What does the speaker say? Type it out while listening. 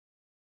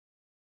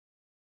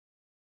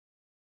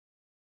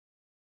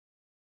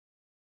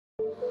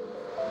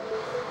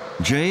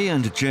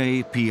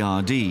J&J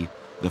PRD,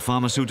 the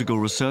Pharmaceutical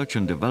Research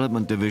and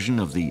Development Division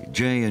of the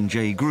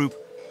J&J Group,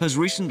 has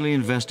recently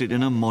invested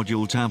in a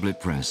MODUL tablet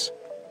press.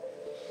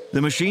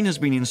 The machine has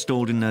been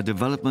installed in their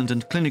development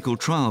and clinical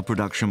trial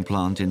production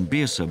plant in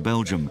Beerse,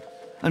 Belgium,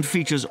 and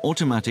features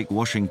automatic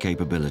washing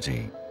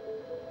capability.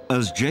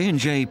 As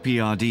J&J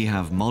PRD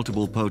have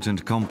multiple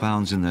potent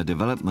compounds in their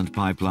development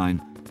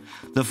pipeline,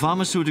 the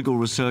Pharmaceutical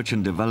Research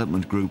and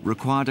Development Group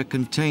required a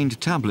contained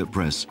tablet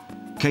press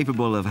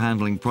capable of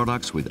handling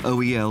products with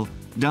OEL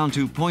down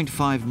to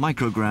 0.5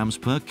 micrograms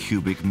per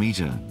cubic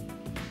meter.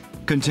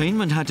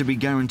 Containment had to be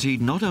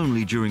guaranteed not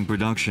only during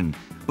production,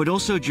 but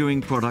also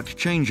during product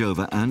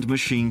changeover and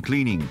machine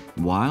cleaning,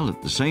 while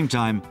at the same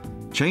time,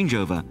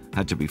 changeover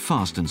had to be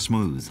fast and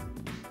smooth.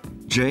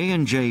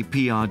 J&J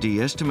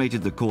PRD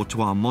estimated the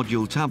Courtois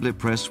MODUL tablet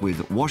press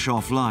with wash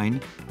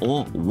offline,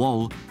 or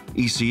WOL,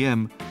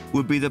 ECM,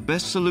 would be the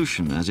best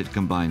solution as it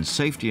combines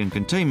safety and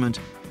containment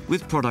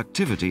with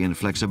productivity and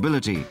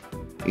flexibility,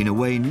 in a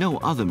way no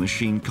other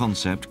machine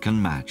concept can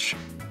match.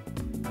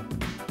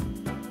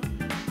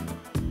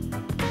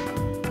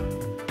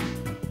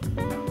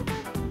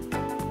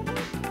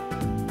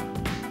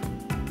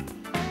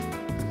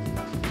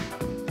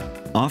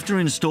 After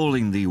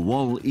installing the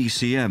WOL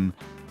ECM,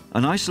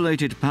 an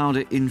isolated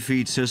powder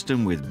infeed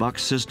system with Buck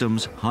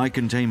Systems high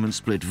containment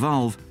split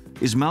valve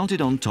is mounted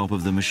on top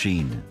of the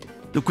machine.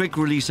 The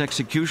quick-release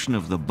execution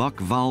of the Buck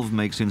valve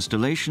makes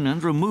installation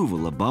and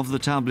removal above the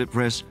tablet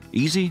press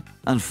easy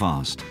and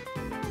fast.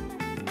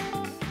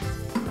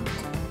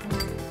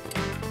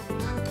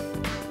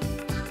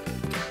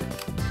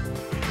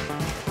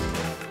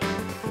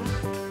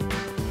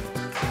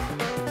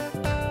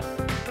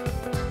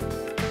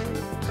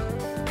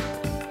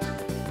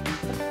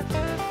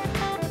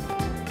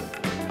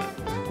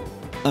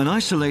 An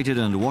isolated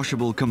and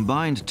washable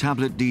combined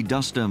tablet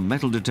deduster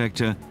metal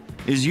detector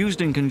is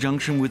used in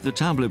conjunction with the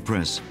tablet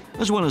press,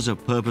 as well as a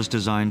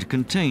purpose-designed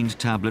contained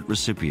tablet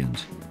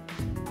recipient.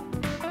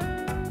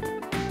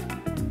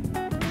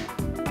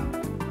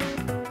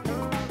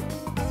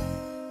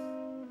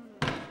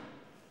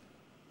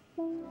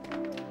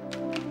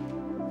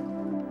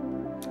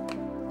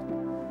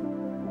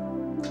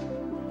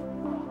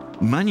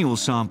 Manual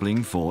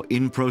sampling for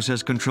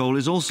in-process control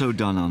is also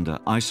done under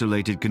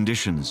isolated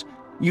conditions,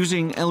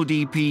 using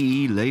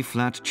LDPE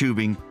lay-flat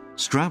tubing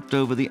strapped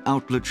over the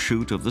outlet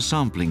chute of the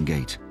sampling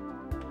gate.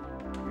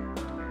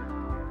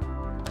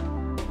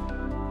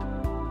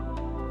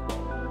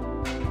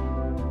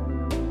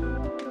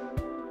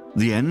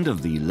 The end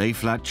of the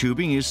lay-flat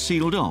tubing is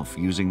sealed off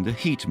using the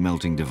heat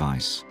melting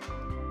device.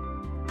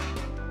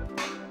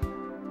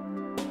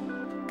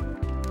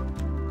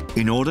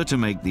 In order to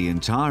make the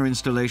entire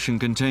installation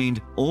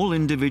contained, all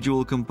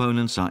individual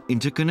components are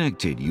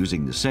interconnected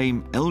using the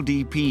same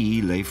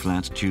LDPE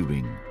lay-flat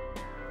tubing.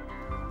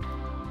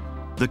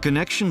 The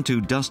connection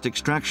to dust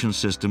extraction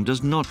system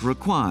does not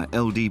require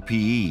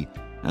LDPE,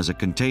 as a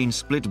contained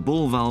split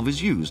ball valve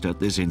is used at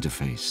this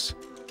interface.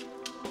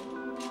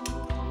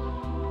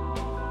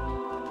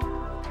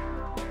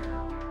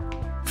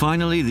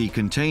 Finally, the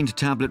contained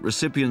tablet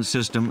recipient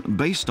system,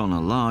 based on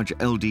a large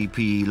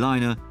LDPE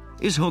liner,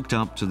 is hooked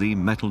up to the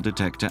metal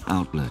detector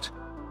outlet.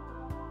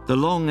 The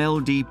long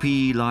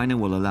LDPE liner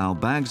will allow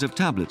bags of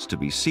tablets to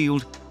be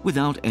sealed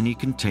without any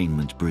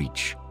containment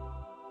breach.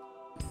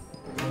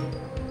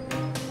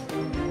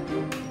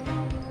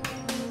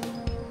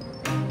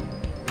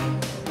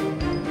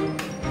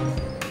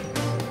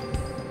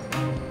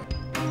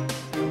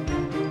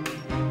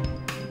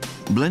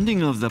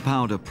 Blending of the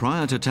powder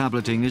prior to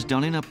tableting is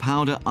done in a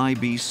powder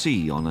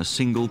IBC on a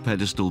single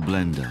pedestal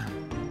blender.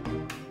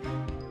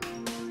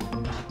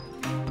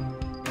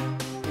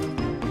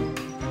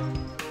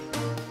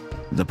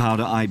 The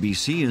powder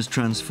IBC is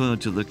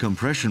transferred to the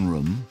compression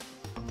room,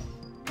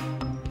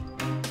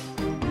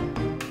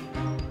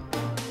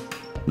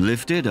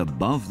 lifted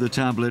above the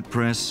tablet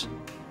press,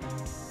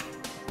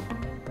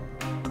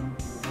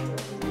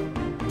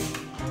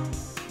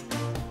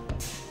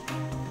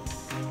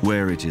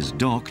 where it is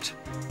docked,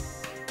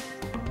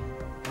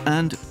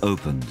 and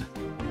opened.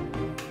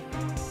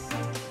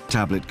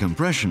 Tablet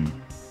compression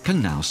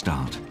can now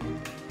start.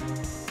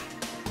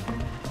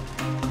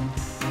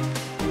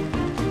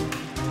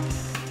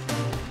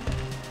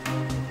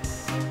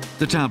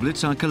 The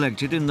tablets are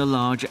collected in the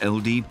large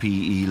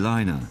LDPE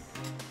liner,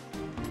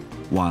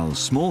 while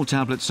small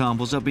tablet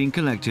samples are being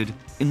collected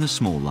in the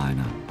small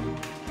liner.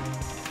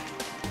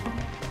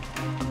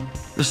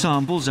 The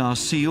samples are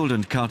sealed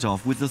and cut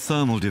off with the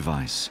thermal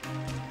device.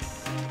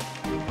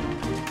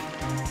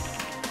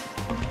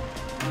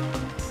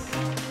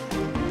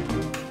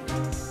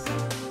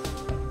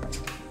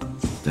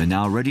 They're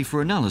now ready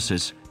for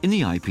analysis in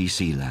the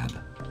IPC lab.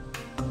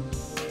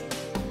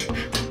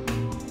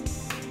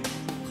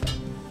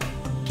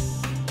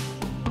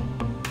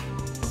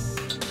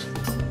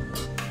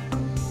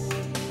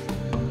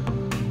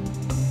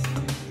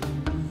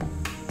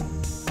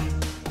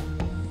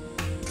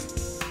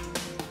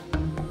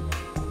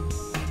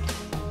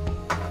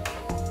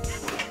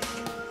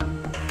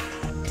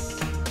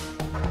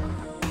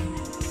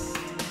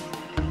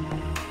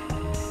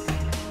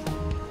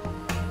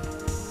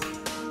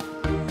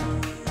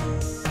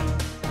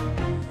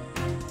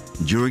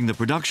 During the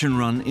production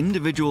run,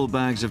 individual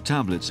bags of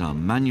tablets are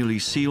manually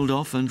sealed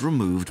off and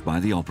removed by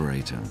the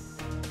operator.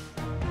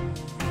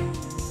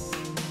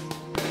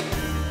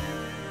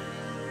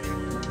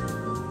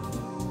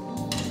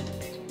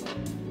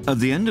 At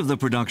the end of the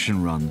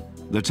production run,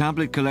 the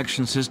tablet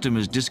collection system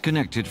is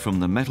disconnected from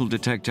the metal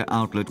detector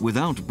outlet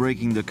without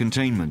breaking the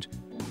containment,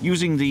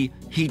 using the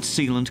heat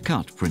sealant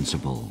cut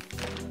principle.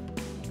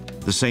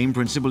 The same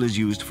principle is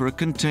used for a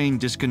contained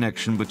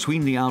disconnection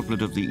between the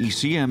outlet of the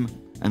ECM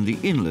and the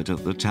inlet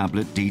of the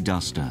tablet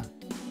deduster.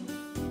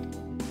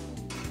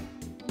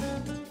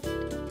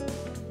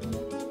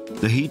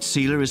 The heat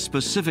sealer is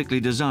specifically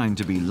designed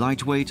to be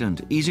lightweight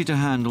and easy to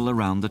handle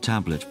around the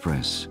tablet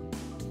press.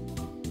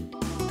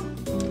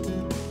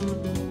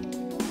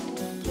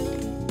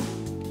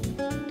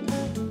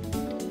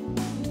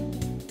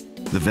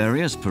 The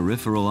various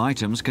peripheral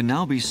items can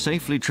now be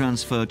safely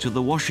transferred to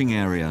the washing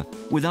area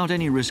without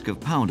any risk of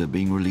powder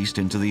being released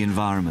into the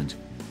environment,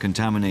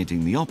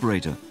 contaminating the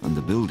operator and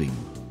the building.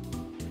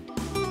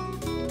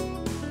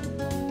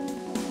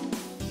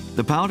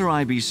 The powder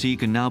IBC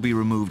can now be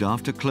removed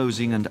after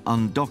closing and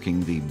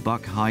undocking the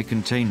buck high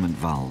containment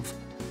valve.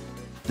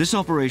 This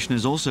operation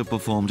is also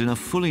performed in a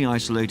fully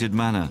isolated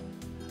manner,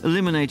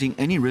 eliminating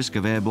any risk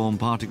of airborne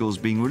particles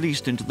being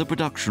released into the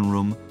production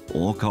room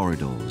or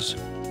corridors.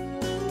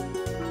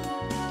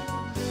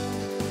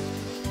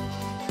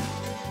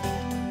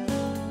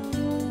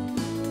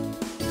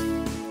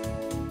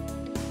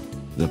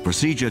 The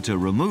procedure to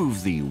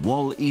remove the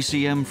WOL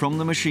ECM from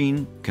the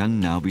machine can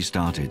now be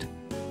started.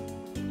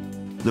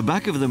 The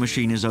back of the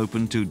machine is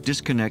open to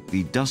disconnect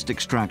the dust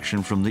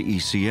extraction from the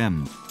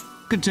ECM.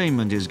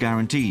 Containment is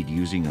guaranteed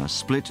using a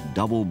split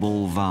double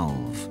ball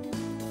valve.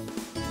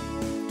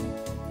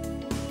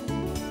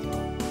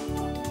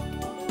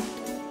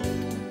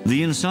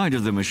 The inside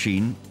of the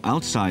machine,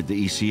 outside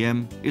the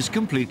ECM, is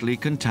completely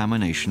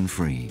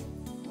contamination-free.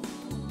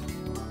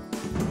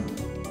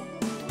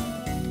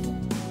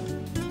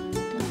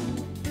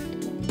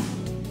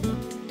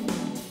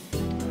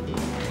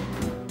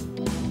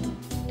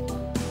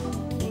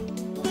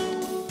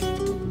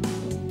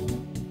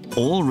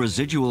 All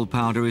residual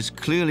powder is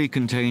clearly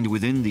contained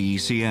within the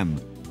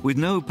ECM, with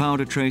no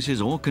powder traces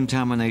or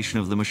contamination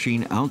of the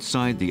machine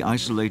outside the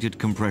isolated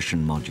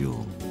compression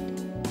module.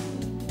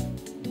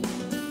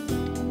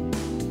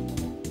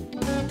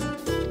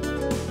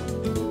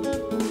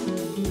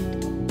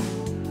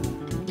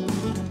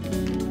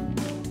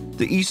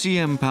 The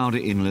ECM powder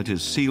inlet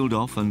is sealed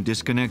off and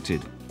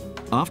disconnected,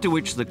 after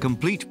which the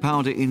complete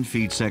powder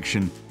infeed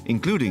section,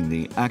 including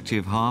the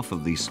active half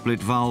of the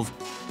split valve,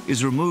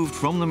 is removed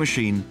from the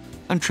machine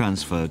and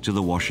transferred to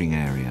the washing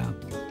area.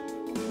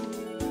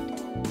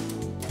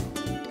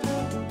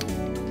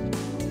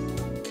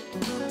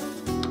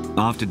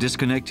 After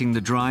disconnecting the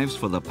drives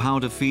for the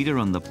powder feeder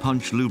and the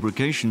punch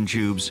lubrication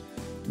tubes,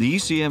 the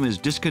ECM is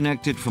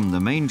disconnected from the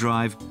main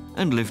drive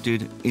and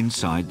lifted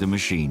inside the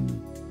machine.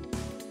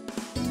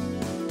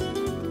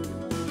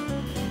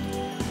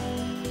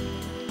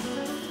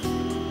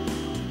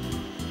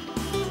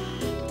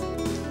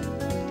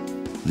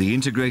 The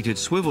integrated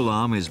swivel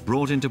arm is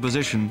brought into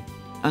position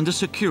and a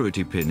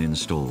security pin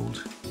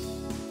installed.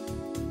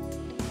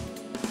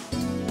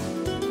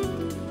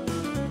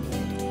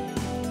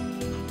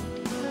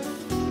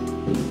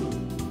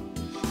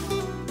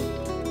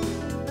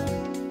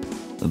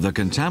 The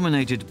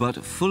contaminated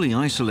but fully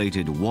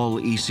isolated WOL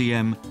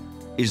ECM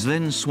is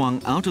then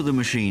swung out of the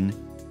machine,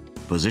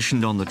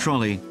 positioned on the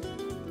trolley,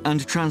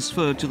 and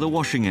transferred to the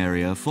washing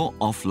area for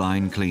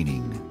offline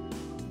cleaning.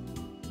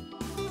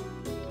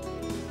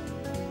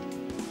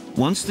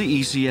 Once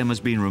the ECM has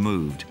been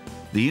removed,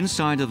 the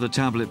inside of the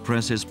tablet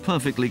press is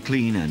perfectly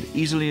clean and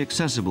easily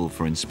accessible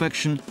for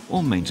inspection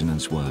or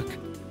maintenance work.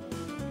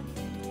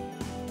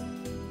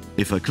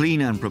 If a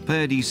clean and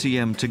prepared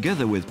ECM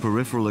together with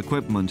peripheral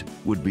equipment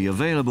would be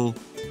available,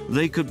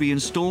 they could be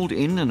installed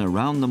in and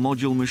around the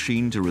module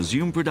machine to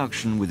resume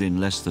production within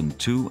less than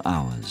 2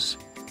 hours.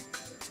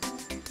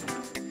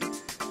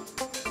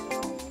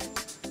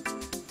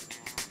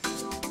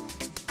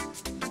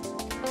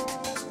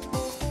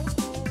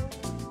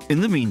 In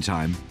the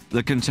meantime,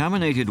 the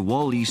contaminated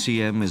WOL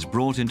ECM is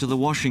brought into the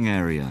washing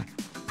area,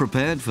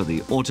 prepared for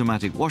the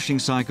automatic washing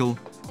cycle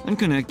and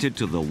connected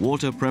to the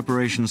water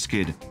preparation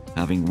skid,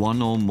 having one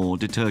or more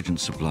detergent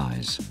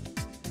supplies.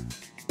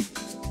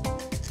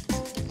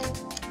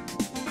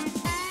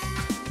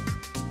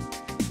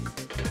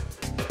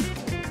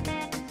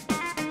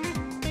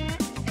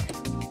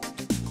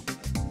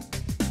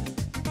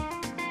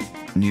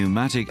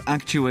 Pneumatic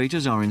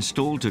actuators are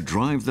installed to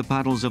drive the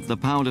paddles of the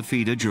powder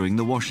feeder during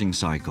the washing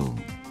cycle.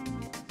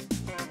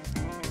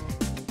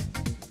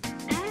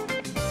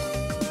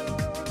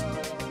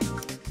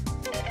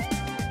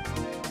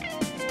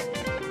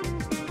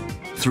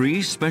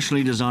 Three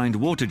specially designed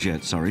water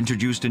jets are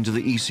introduced into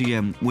the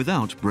ECM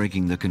without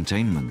breaking the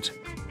containment.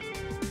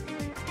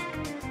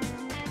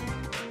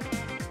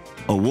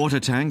 A water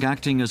tank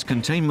acting as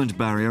containment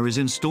barrier is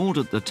installed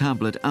at the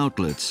tablet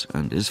outlets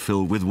and is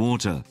filled with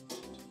water.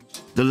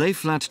 The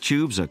lay-flat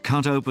tubes are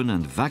cut open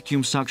and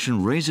vacuum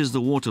suction raises the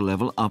water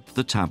level up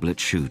the tablet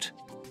chute.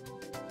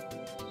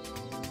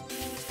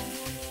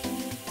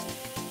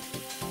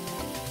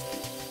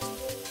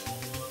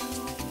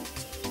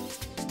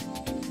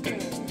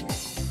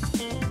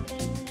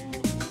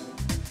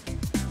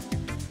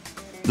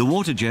 The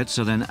water jets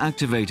are then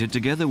activated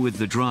together with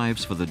the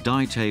drives for the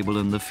dye table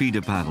and the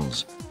feeder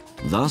paddles,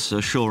 thus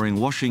assuring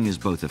washing is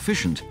both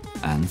efficient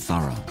and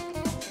thorough.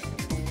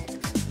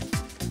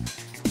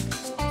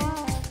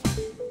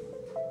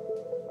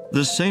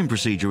 The same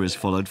procedure is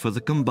followed for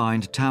the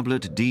combined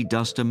tablet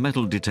de-duster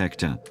metal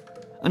detector,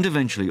 and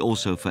eventually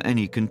also for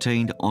any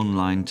contained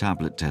online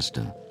tablet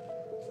tester.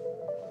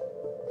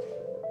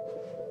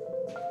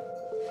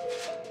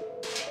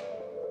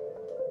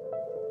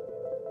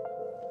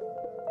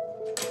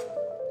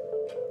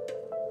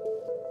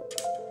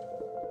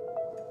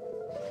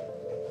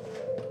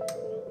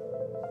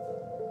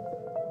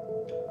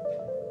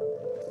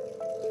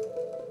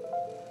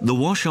 The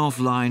wash-off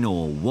line,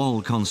 or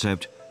WOL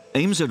concept,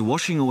 aims at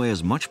washing away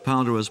as much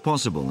powder as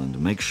possible and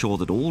makes sure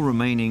that all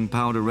remaining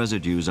powder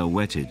residues are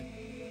wetted.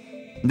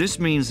 This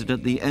means that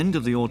at the end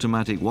of the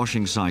automatic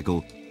washing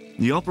cycle,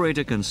 the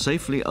operator can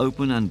safely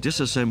open and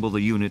disassemble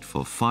the unit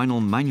for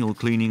final manual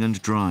cleaning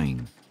and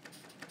drying.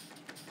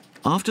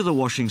 After the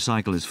washing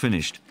cycle is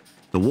finished,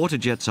 the water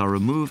jets are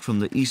removed from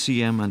the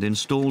ECM and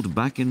installed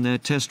back in their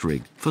test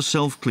rig for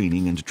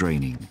self-cleaning and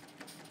draining.